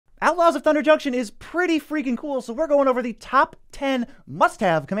Outlaws of Thunder Junction is pretty freaking cool, so we're going over the top 10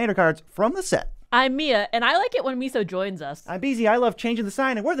 must-have commander cards from the set. I'm Mia, and I like it when Miso joins us. I'm BZ, I love changing the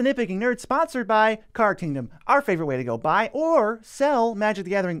sign, and we're the Nitpicking Nerds, sponsored by Card Kingdom, our favorite way to go buy or sell Magic the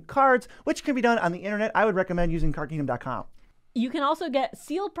Gathering cards, which can be done on the internet. I would recommend using cardkingdom.com. You can also get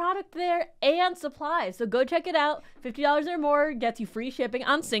sealed product there and supplies, so go check it out. $50 or more gets you free shipping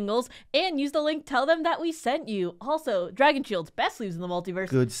on singles, and use the link, tell them that we sent you. Also, Dragon Shield's best sleeves in the multiverse.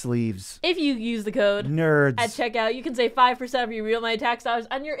 Good sleeves. If you use the code NERDS at checkout, you can save 5% of your real money tax dollars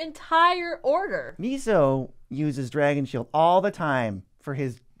on your entire order. Miso uses Dragon Shield all the time for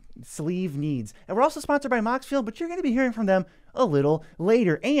his sleeve needs. And we're also sponsored by Moxfield, but you're going to be hearing from them a little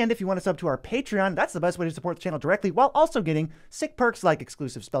later. And if you want to sub to our Patreon, that's the best way to support the channel directly, while also getting sick perks like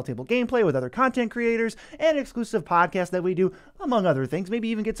exclusive spell table gameplay with other content creators and exclusive podcasts that we do, among other things. Maybe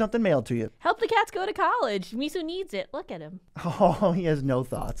even get something mailed to you. Help the cats go to college. Miso needs it. Look at him. Oh, he has no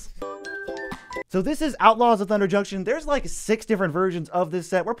thoughts. So this is Outlaws of Thunder Junction. There's like 6 different versions of this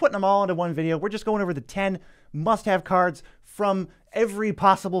set. We're putting them all into one video. We're just going over the 10 must-have cards from every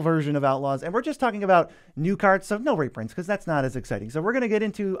possible version of Outlaws. And we're just talking about new cards, so no reprints, because that's not as exciting. So we're going to get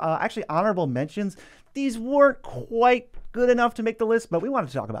into actually honorable mentions. These weren't quite good enough to make the list, but we wanted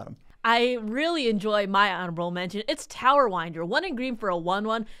to talk about them. I really enjoy my honorable mention. It's Tower Winder, 1 in green for a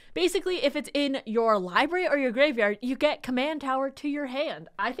 1/1. Basically, if it's in your library or your graveyard, you get Command Tower to your hand.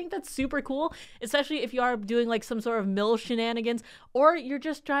 I think that's super cool, especially if you are doing like some sort of mill shenanigans, or you're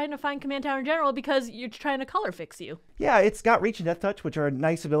just trying to find Command Tower in general because you're trying to color fix you. Yeah, it's got Reach and Death Touch, which are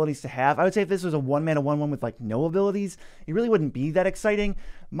nice abilities to have. I would say if this was a 1-mana 1/1 with like no abilities, it really wouldn't be that exciting.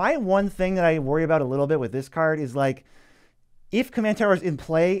 My one thing that I worry about a little bit with this card is like, if Command Tower is in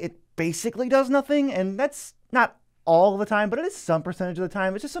play, it basically does nothing, and that's not all the time, but it is some percentage of the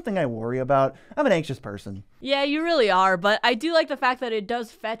time. It's just something I worry about. I'm an anxious person. Yeah, you really are, but I do like the fact that it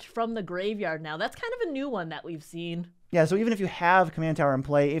does fetch from the graveyard now. That's kind of a new one that we've seen. Yeah, so even if you have Command Tower in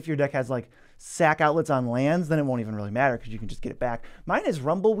play, if your deck has like sack outlets on lands, then it won't even really matter because you can just get it back. Mine is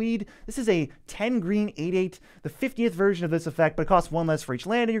Rumbleweed. This is a 10 green 8/8, the 50th version of this effect, but it costs 1 less for each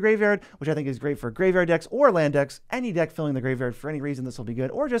land in your graveyard, which I think is great for graveyard decks or land decks. Any deck filling the graveyard for any reason, this will be good,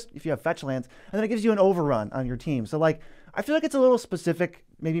 or just if you have fetch lands, and then it gives you an overrun on your team. So like, I feel like it's a little specific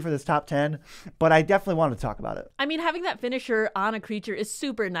maybe for this top 10, but I definitely wanted to talk about it. I mean, having that finisher on a creature is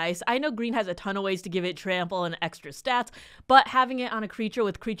super nice. I know green has a ton of ways to give it trample and extra stats, but having it on a creature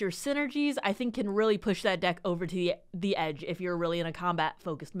with creature synergies, I think can really push that deck over to the edge if you're really in a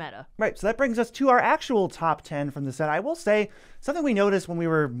combat-focused meta. Right, so that brings us to our actual top 10 from the set. I will say, something we noticed when we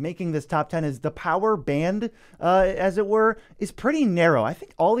were making this top 10 is the power band, as it were, is pretty narrow. I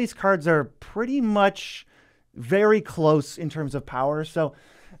think all these cards are pretty much very close in terms of power. So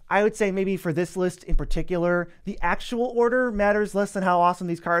I would say maybe for this list in particular, the actual order matters less than how awesome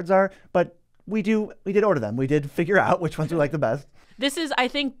these cards are, but we did order them. We did figure out which ones we like the best. This is, I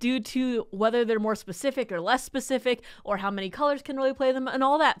think, due to whether they're more specific or less specific, or how many colors can really play them, and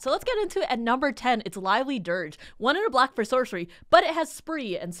all that. So let's get into it. At number 10, it's Lively Dirge. 1 in a black for sorcery, but it has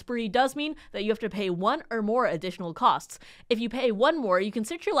Spree, and Spree does mean that you have to pay 1 or more additional costs. If you pay 1 more, you can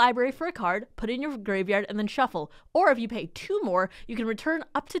search your library for a card, put it in your graveyard, and then shuffle. Or if you pay 2 more, you can return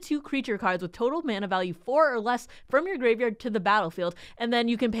up to 2 creature cards with total mana value 4 or less from your graveyard to the battlefield, and then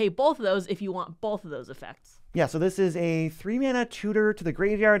you can pay both of those if you want both of those effects. Yeah, so this is a 3-mana tutor to the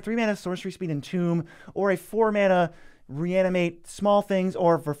graveyard, 3-mana sorcery speed entomb, or a 4-mana reanimate small things,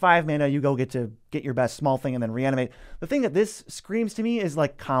 or for 5 mana you go get your best small thing and then reanimate. The thing that this screams to me is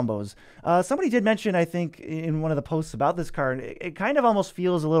like combos. Somebody did mention, I think, in one of the posts about this card, it kind of almost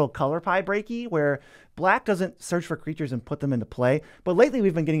feels a little color pie breaky, where black doesn't search for creatures and put them into play. But lately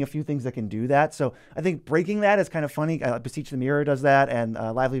we've been getting a few things that can do that, so I think breaking that is kind of funny. Beseech the Mirror does that, and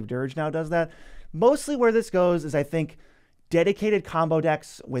Lively Dirge now does that. Mostly where this goes is, I think, dedicated combo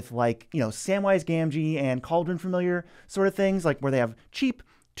decks with, like, you know, Samwise Gamgee and Cauldron Familiar sort of things, like where they have cheap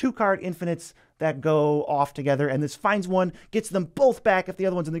 2-card infinites that go off together, and this finds one, gets them both back if the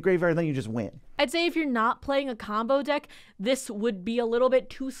other one's in the graveyard, and then you just win. I'd say if you're not playing a combo deck, this would be a little bit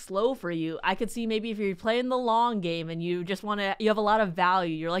too slow for you. I could see maybe if you're playing the long game and you just you have a lot of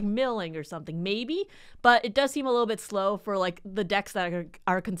value, you're like milling or something, maybe, but it does seem a little bit slow for like the decks that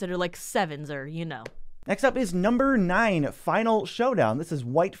are considered like 7s or, you know. Next up is number 9, Final Showdown. This is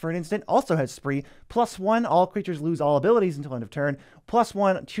white for an instant, also has Spree. +1, all creatures lose all abilities until end of turn.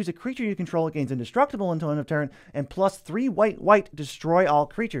 +1, choose a creature you control, it gains indestructible until end of turn. And +3, white, destroy all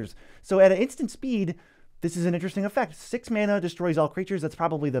creatures. So at an instant speed, this is an interesting effect. 6 mana destroys all creatures. That's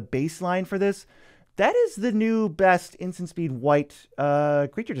probably the baseline for this. That is the new best instant speed white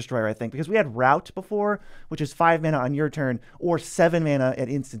creature destroyer, I think, because we had Rout before, which is 5 mana on your turn, or 7 mana at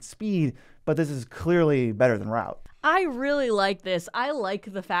instant speed, but this is clearly better than Rout. I really like this. I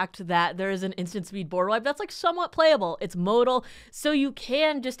like the fact that there is an instant speed board wipe that's like somewhat playable. It's modal, so you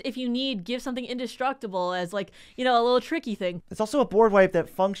can just, if you need, give something indestructible as like, you know, a little tricky thing. It's also a board wipe that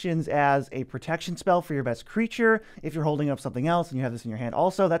functions as a protection spell for your best creature. If you're holding up something else and you have this in your hand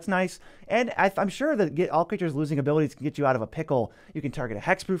also, that's nice. And I'm sure that all creatures losing abilities can get you out of a pickle. You can target a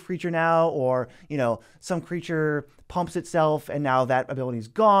hexproof creature now, or, you know, some creature pumps itself and now that ability is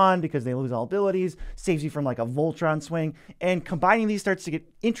gone because they lose all abilities, saves you from like a Voltron swing. And combining these starts to get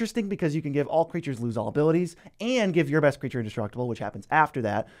interesting because you can give all creatures lose all abilities and give your best creature indestructible, which happens after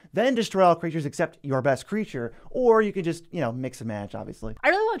that. Then destroy all creatures except your best creature, or you can just, you know, mix and match, obviously. I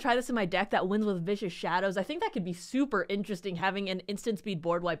really want to try this in my deck that wins with Vicious Shadows. I think that could be super interesting having an instant speed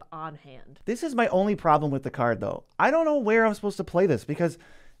board wipe on hand. This is my only problem with the card, though. I don't know where I'm supposed to play this because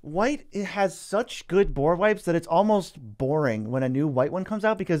white, it has such good board wipes that it's almost boring when a new white one comes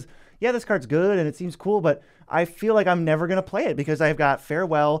out because, yeah, this card's good and it seems cool, but I feel like I'm never going to play it because I've got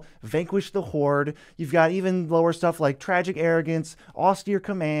Farewell, Vanquish the Horde. You've got even lower stuff like Tragic Arrogance, Austere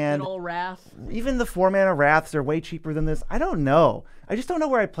Command. Good old Wrath. Even the 4-mana Wraths are way cheaper than this. I don't know. I just don't know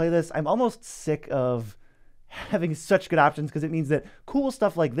where I play this. I'm almost sick of having such good options because it means that cool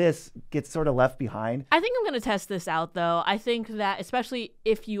stuff like this gets sort of left behind. I think I'm going to test this out, though. I think that especially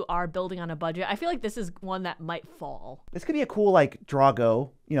if you are building on a budget, I feel like this is one that might fall. This could be a cool, like, draw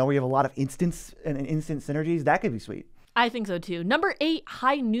go, you know, where you have a lot of instants and instant synergies. That could be sweet. I think so too. Number 8,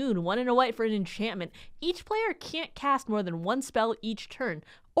 High Noon, 1 and a white for an enchantment. Each player can't cast more than one spell each turn.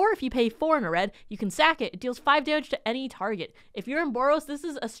 Or if you pay 4 and a red, you can sack it. It deals 5 damage to any target. If you're in Boros, this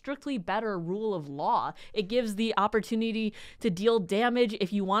is a strictly better rule of law. It gives the opportunity to deal damage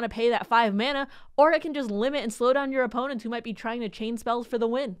if you want to pay that 5 mana, or it can just limit and slow down your opponents who might be trying to chain spells for the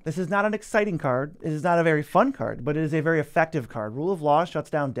win. This is not an exciting card. It is not a very fun card, but it is a very effective card. Rule of Law shuts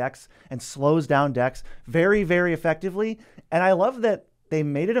down decks and slows down decks very, very effectively. And I love that they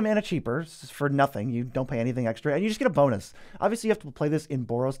made it a mana cheaper for nothing. You don't pay anything extra, and you just get a bonus. Obviously, you have to play this in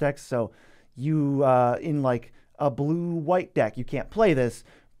Boros decks, so you, in like a blue-white deck, you can't play this.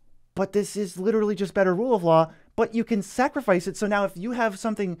 But this is literally just better Rule of Law, but you can sacrifice it. So now if you have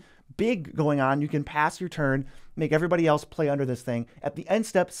something big going on, you can pass your turn, make everybody else play under this thing. At the end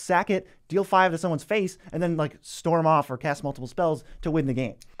step, sack it, deal 5 to someone's face, and then like storm off or cast multiple spells to win the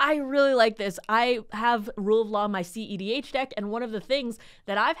game. I really like this. I have Rule of Law in my CEDH deck, and one of the things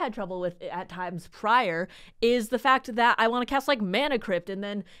that I've had trouble with at times prior is the fact that I want to cast like Mana Crypt and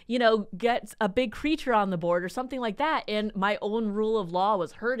then, you know, get a big creature on the board or something like that, and my own Rule of Law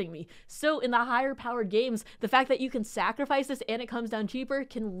was hurting me. So in the higher powered games, the fact that you can sacrifice this and it comes down cheaper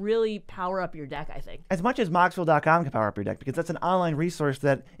can really power up your deck, I think. As much as Moxville.com can power up your deck, because that's an online resource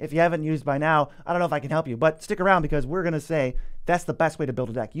that if you haven't used by now, I don't know if I can help you, but stick around because we're going to say that's the best way to build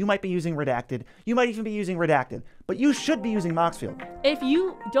a deck. You might be using Redacted. You might even be using Redacted, but you should be using Moxfield. If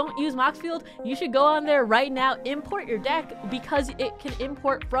you don't use Moxfield, you should go on there right now, import your deck, because it can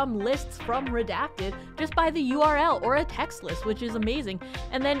import from lists from Redacted just by the URL or a text list, which is amazing.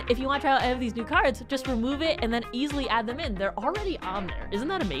 And then if you want to try out any of these new cards, just remove it and then easily add them in. They're already on there. Isn't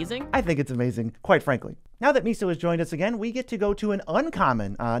that amazing? I think it's amazing, quite frankly. Now that Miso has joined us again, we get to go to an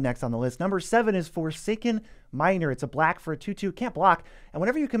uncommon next on the list. Number 7 is Forsaken Miner. It's a black for a 2/2, can't block. And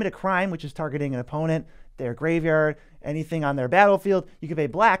whenever you commit a crime, which is targeting an opponent, their graveyard, anything on their battlefield, you can pay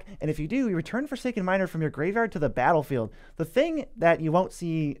black. And if you do, you return Forsaken Miner from your graveyard to the battlefield. The thing that you won't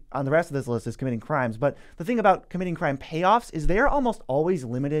see on the rest of this list is committing crimes. But the thing about committing crime payoffs is they're almost always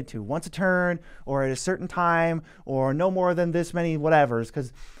limited to once a turn or at a certain time or no more than this many whatevers,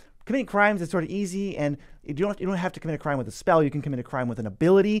 because committing crimes is sort of easy, and you don't have to commit a crime with a spell. You can commit a crime with an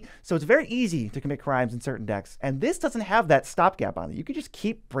ability. So it's very easy to commit crimes in certain decks. And this doesn't have that stopgap on it. You can just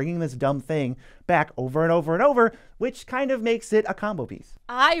keep bringing this dumb thing back over and over and over, which kind of makes it a combo piece.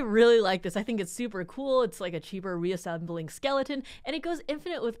 I really like this. I think it's super cool. It's like a cheaper reassembling skeleton, and it goes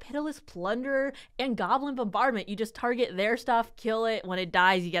infinite with Pitiless Plunderer and Goblin Bombardment. You just target their stuff, kill it. When it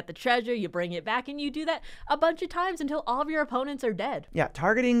dies, you get the treasure, you bring it back, and you do that a bunch of times until all of your opponents are dead. Yeah,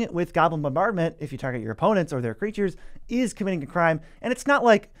 targeting with Goblin Bombardment, if you target your opponents or their creatures, is committing a crime. And it's not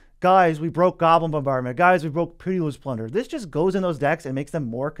like, guys, we broke Goblin Bombardment. Guys, we broke Pitiless Plunder. This just goes in those decks and makes them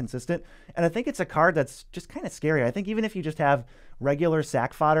more consistent. And I think it's a card that's just kind of scary. I think even if you just have regular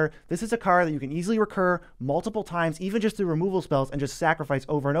sack fodder, this is a card that you can easily recur multiple times, even just through removal spells, and just sacrifice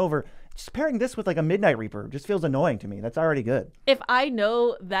over and over. Just pairing this with like a Midnight Reaper just feels annoying to me. That's already good. If I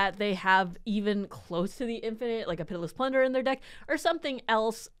know that they have even close to the infinite, like a Pitiless Plunder in their deck or something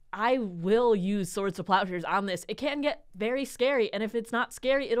else I will use Swords to Plowshares on this. It can get very scary, and if it's not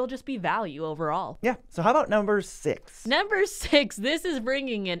scary, it'll just be value overall. Yeah, so how about number 6? Number 6, this is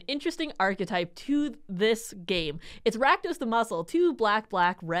bringing an interesting archetype to this game. It's Rakdos the Muscle, 2 black,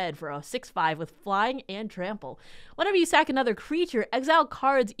 black, red for a 6/5 with flying and trample. Whenever you sack another creature, exile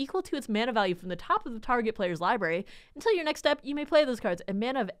cards equal to its mana value from the top of the target player's library. Until your next step, you may play those cards, and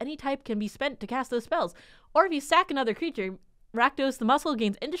mana of any type can be spent to cast those spells. Or if you sack another creature, Rakdos the Muscle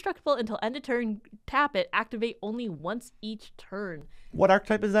gains indestructible until end of turn, tap it, activate only once each turn. What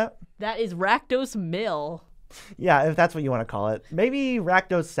archetype is that? That is Rakdos Mill. Yeah, if that's what you want to call it. Maybe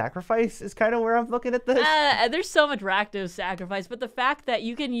Rakdos Sacrifice is kind of where I'm looking at this. There's so much Rakdos Sacrifice, but the fact that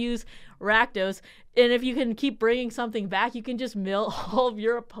you can use Rakdos, and if you can keep bringing something back, you can just mill all of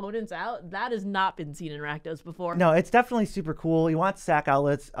your opponents out. That has not been seen in Rakdos before. No, it's definitely super cool. He wants sack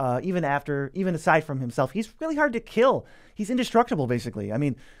outlets, even aside from himself. He's really hard to kill. He's indestructible, basically. I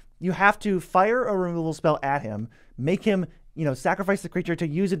mean, you have to fire a removal spell at him, make him sacrifice the creature to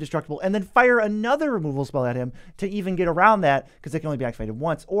use indestructible, and then fire another removal spell at him to even get around that, because it can only be activated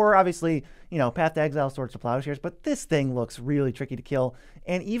once. Or obviously, Path to Exile, Swords to Plowshares. But this thing looks really tricky to kill.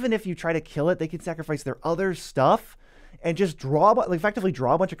 And even if you try to kill it, they can sacrifice their other stuff and just effectively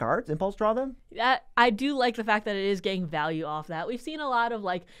draw a bunch of cards, impulse draw them. I do like the fact that it is getting value off that. We've seen a lot of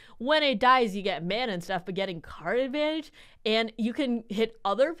when it dies, you get mana and stuff, but getting card advantage, and you can hit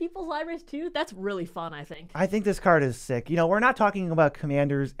other people's libraries too. That's really fun, I think. I think this card is sick. We're not talking about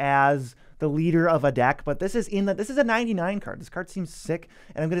commanders as the leader of a deck, but this is a 99 card. This card seems sick,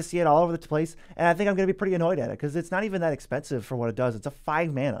 and I'm going to see it all over the place, and I think I'm going to be pretty annoyed at it because it's not even that expensive for what it does. It's a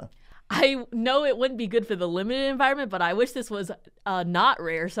 5 mana. I know it wouldn't be good for the limited environment, but I wish this was not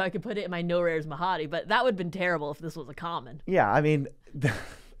rare so I could put it in my no rares Mahadi, but that would have been terrible if this was a common. Yeah, I mean,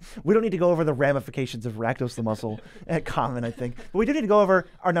 we don't need to go over the ramifications of Rakdos the Muscle at common, I think. But we do need to go over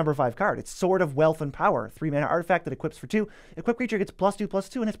our number 5 card. It's Sword of Wealth and Power, 3 mana artifact that equips for 2. Equipped creature gets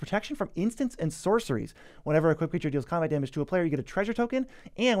 +2/+2 and has protection from instants and sorceries. Whenever a equipped creature deals combat damage to a player, you get a treasure token.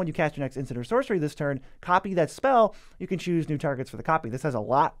 And when you cast your next instant or sorcery this turn, copy that spell. You can choose new targets for the copy. This has a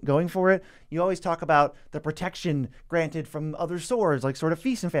lot going for it. You always talk about the protection granted from other swords, like Sword of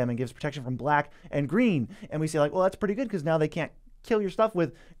Feast and Famine gives protection from black and green. And we say well, that's pretty good because now they can't kill your stuff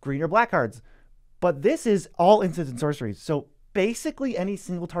with green or black cards. But this is all instants and sorceries. So basically any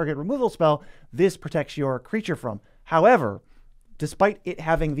single target removal spell, this protects your creature from. However, despite it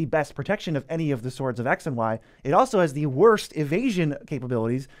having the best protection of any of the swords of X and Y, it also has the worst evasion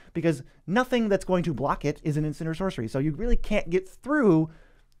capabilities because nothing that's going to block it is an instant or sorcery. So you really can't get through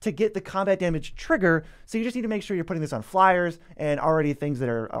to get the combat damage trigger. So you just need to make sure you're putting this on flyers and already things that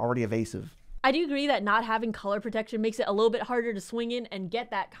are already evasive. I do agree that not having color protection makes it a little bit harder to swing in and get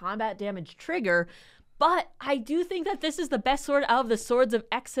that combat damage trigger, but I do think that this is the best sword out of the swords of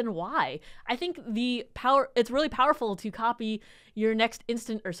X and Y. I think it's really powerful to copy your next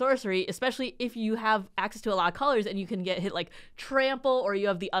instant or sorcery, especially if you have access to a lot of colors and you can get hit like trample or you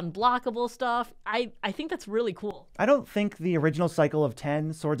have the unblockable stuff. I think that's really cool. I don't think the original cycle of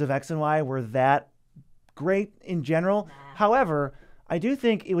 10 swords of X and Y were that great in general. Nah. However, I do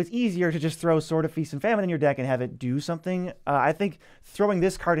think it was easier to just throw Sword of Feast and Famine in your deck and have it do something. I think throwing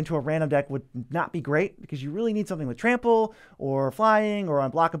this card into a random deck would not be great because you really need something with trample or flying or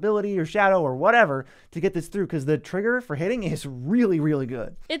unblockability or shadow or whatever to get this through because the trigger for hitting is really, really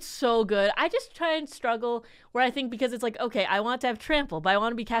good. It's so good. I just try and struggle where I think because it's like, okay, I want to have trample, but I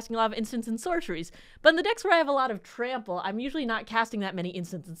want to be casting a lot of instants and sorceries. But in the decks where I have a lot of trample, I'm usually not casting that many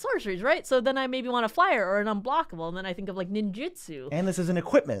instants and sorceries, right? So then I maybe want a flyer or an unblockable, and then I think of like ninjutsu. And this is an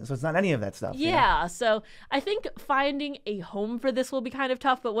equipment, so it's not any of that stuff. Yeah, so I think finding a home for this will be kind of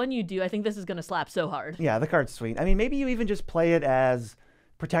tough, but when you do, I think this is going to slap so hard. Yeah, the card's sweet. I mean, maybe you even just play it as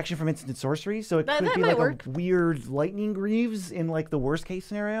protection from instant sorcery, so it could be like work. A weird lightning greaves in like the worst case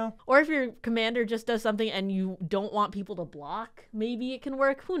scenario. Or if your commander just does something and you don't want people to block, maybe it can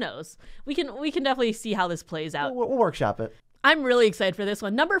work. Who knows? We can definitely see how this plays out. We'll workshop it. I'm really excited for this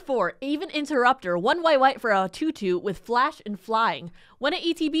one. Number 4, Aven Interrupter, 1 white for a 2/2 with flash and flying. When it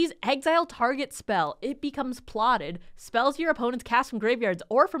ETBs exile target spell, it becomes plotted. Spells your opponents cast from graveyards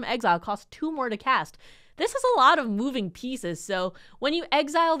or from exile cost 2 more to cast. This is a lot of moving pieces, so when you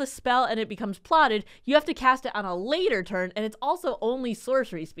exile the spell and it becomes plotted, you have to cast it on a later turn, and it's also only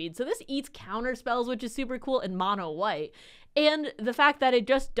sorcery speed. So this eats counter spells, which is super cool in mono white. And the fact that it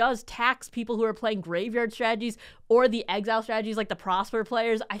just does tax people who are playing graveyard strategies or the exile strategies like the Prosper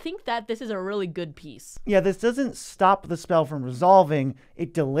players, I think that this is a really good piece. Yeah, this doesn't stop the spell from resolving.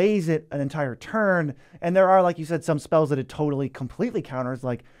 It delays it an entire turn. And there are, like you said, some spells that it totally, completely counters,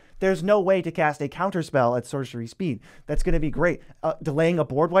 like there's no way to cast a counterspell at sorcery speed. That's going to be great. Delaying a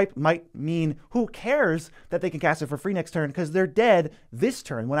board wipe might mean who cares that they can cast it for free next turn because they're dead this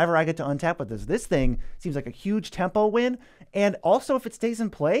turn whenever I get to untap with this. This thing seems like a huge tempo win. And also, if it stays in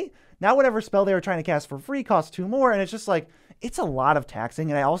play, now whatever spell they were trying to cast for free costs 2 more. And it's just like, it's a lot of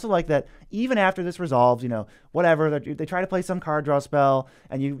taxing. And I also like that even after this resolves, whatever, they try to play some card draw spell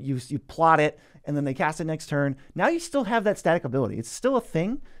and you plot it and then they cast it next turn. Now you still have that static ability. It's still a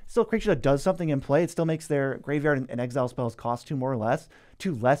thing. It's still a creature that does something in play. It still makes their graveyard and exile spells cost 2 more or less,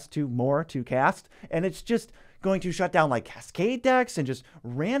 2 less, 2 more to cast. And it's just going to shut down like Cascade decks and just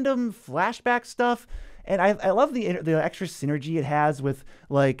random flashback stuff. And I love the extra synergy it has with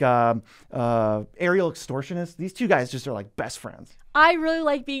like Aerial Extortionist. These two guys just are like best friends. I really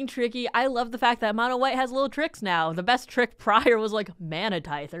like being tricky. I love the fact that Mono White has little tricks now. The best trick prior was like Mana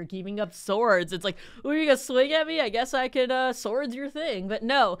Tither, keeping up swords. It's like, oh, you're going to swing at me? I guess I could swords your thing. But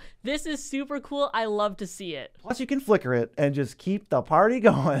no, this is super cool. I love to see it. Plus you can flicker it and just keep the party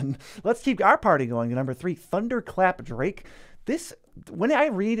going. Let's keep our party going to number 3, Thunderclap Drake. When I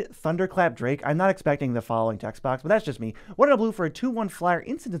read Thunderclap Drake, I'm not expecting the following text box, but that's just me. 1 and a blue for a 2/1 flyer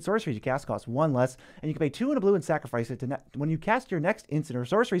instant and sorcery you cast costs 1 less, and you can pay 2 and a blue and sacrifice it to when you cast your next instant or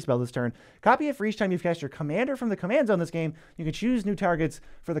sorcery spell this turn. Copy it for each time you've cast your commander from the command zone this game. You can choose new targets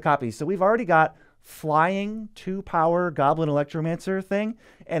for the copies. So we've already got flying 2-power Goblin Electromancer thing,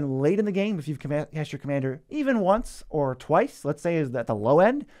 and late in the game, if you've cast your commander even once or twice, let's say is at the low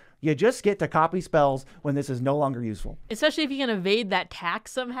end, you just get to copy spells when this is no longer useful. Especially if you can evade that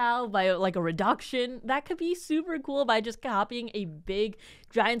tax somehow by like a reduction. That could be super cool by just copying a big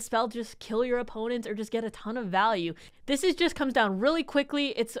giant spell, just kill your opponents or just get a ton of value. This just comes down really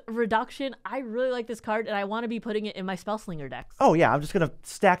quickly. It's a reduction. I really like this card and I want to be putting it in my Spellslinger decks. Oh yeah, I'm just going to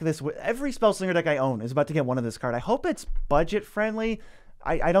stack this with every Spellslinger deck I own is about to get one of this card. I hope it's budget friendly.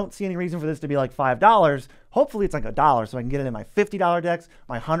 I don't see any reason for this to be like $5. Hopefully it's like $1 so I can get it in my $50 decks,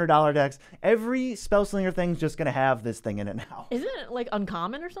 my $100 decks. Every Spellslinger thing's just going to have this thing in it now. Isn't it like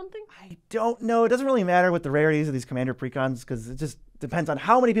uncommon or something? I don't know. It doesn't really matter with the rarities of these commander precons because it just depends on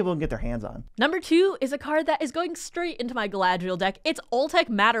how many people can get their hands on. Number 2 is a card that is going straight into my Galadriel deck. It's Oltec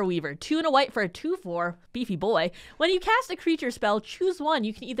Matterweaver, 2 and a white for a 2/4, beefy boy. When you cast a creature spell, choose one.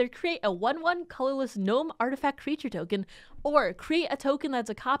 You can either create a 1/1 colorless gnome artifact creature token or create a token that's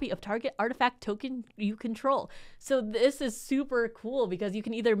a copy of target artifact token you control. So this is super cool because you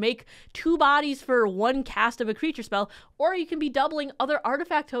can either make 2 bodies for 1 cast of a creature spell, or you can be doubling other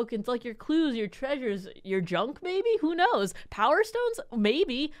artifact tokens like your clues, your treasures, your junk maybe? Who knows? Power Stones?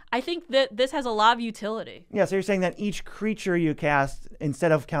 Maybe. I think that this has a lot of utility. Yeah, so you're saying that each creature you cast,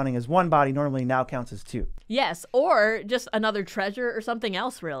 instead of counting as 1 body, normally now counts as 2. Yes, or just another treasure or something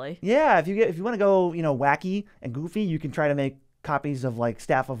else, really. Yeah, if you want to go, wacky and goofy, you can try to make copies of like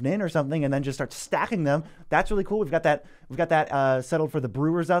Staff of Nin or something and then just start stacking them. That's really cool. We've got that settled for the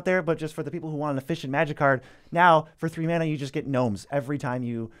brewers out there, but just for the people who want an efficient magic card, now for 3 mana you just get gnomes every time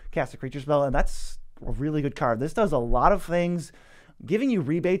you cast a creature spell, and that's a really good card. This does a lot of things. Giving you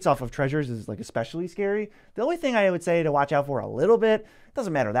rebates off of treasures is like especially scary. The only thing I would say to watch out for a little bit, it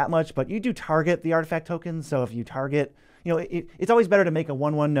doesn't matter that much, but you do target the artifact tokens. So if you target, it's always better to make a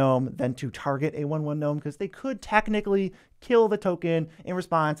 1/1 gnome than to target a 1/1 gnome because they could technically kill the token in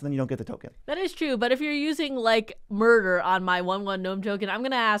response and then you don't get the token. That is true, but if you're using like murder on my 1/1 gnome token, I'm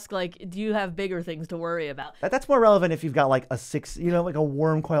going to ask like, do you have bigger things to worry about? That's more relevant if you've got like a 6, like a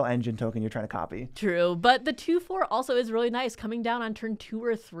Worm Coil Engine token you're trying to copy. True, but the 2/4 also is really nice. Coming down on turn 2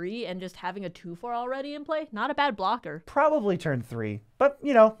 or 3 and just having a 2/4 already in play, not a bad blocker. Probably turn 3, but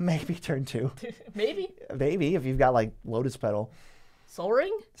maybe turn 2. Maybe if you've got like Lotus Petal. Soul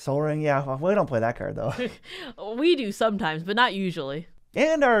Ring? Soul Ring, yeah. Well, we don't play that card, though. We do sometimes, but not usually.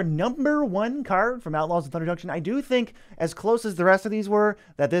 And our number 1 card from Outlaws of Thunder Junction, I do think, as close as the rest of these were,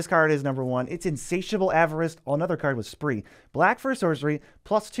 that this card is number 1. It's Insatiable Avarice. Another card was Spree. Black for sorcery,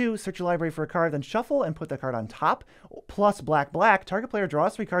 +2, search your library for a card, then shuffle and put the card on top, plus black. Target player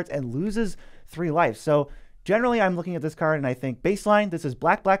draws 3 cards and loses 3 life. So generally, I'm looking at this card and I think baseline, this is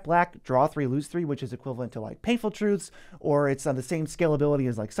black, draw 3, lose 3, which is equivalent to like Painful Truths, or it's on the same scalability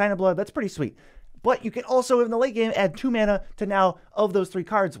as like Sign of Blood. That's pretty sweet. But you can also, in the late game, add 2 mana to now, of those 3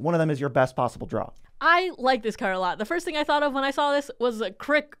 cards, one of them is your best possible draw. I like this card a lot. The first thing I thought of when I saw this was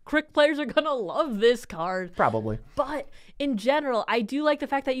Crick players are going to love this card. Probably. But in general, I do like the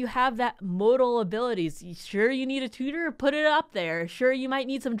fact that you have that modal abilities. Sure, you need a tutor? Put it up there. Sure, you might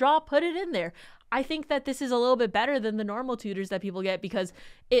need some draw? Put it in there. I think that this is a little bit better than the normal tutors that people get because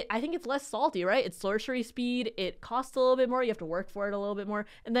I think it's less salty, right? It's sorcery speed. It costs a little bit more. You have to work for it a little bit more.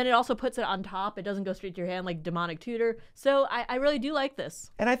 And then it also puts it on top. It doesn't go straight to your hand like demonic tutor. So I really do like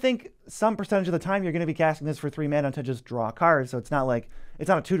this. And I think some percentage of the time you're going to be casting this for 3 mana to just draw cards. So it's not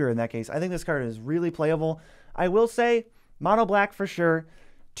a tutor in that case. I think this card is really playable. I will say mono black for sure.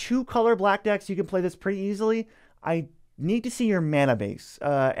 2 color black decks, you can play this pretty easily. I need to see your mana base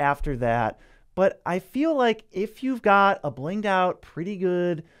after that. But I feel like if you've got a blinged out, pretty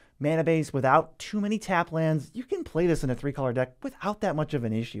good mana base without too many tap lands, you can play this in a 3-color deck without that much of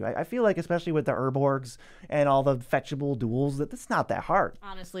an issue. I feel like, especially with the Urborgs and all the fetchable duels, that it's not that hard.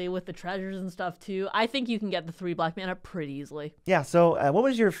 Honestly, with the treasures and stuff too, I think you can get the 3 black mana pretty easily. Yeah, so what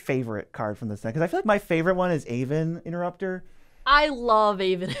was your favorite card from this deck? Because I feel like my favorite one is Aven Interrupter. I love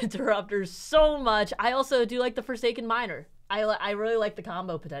Aven Interrupter so much. I also do like the Forsaken Miner. I really like the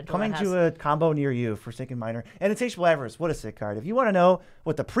combo potential. Coming to a combo near you, Forsaken Miner. And Insatiable Avarice, what a sick card. If you want to know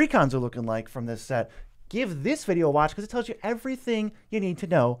what the precons are looking like from this set, give this video a watch because it tells you everything you need to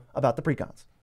know about the precons.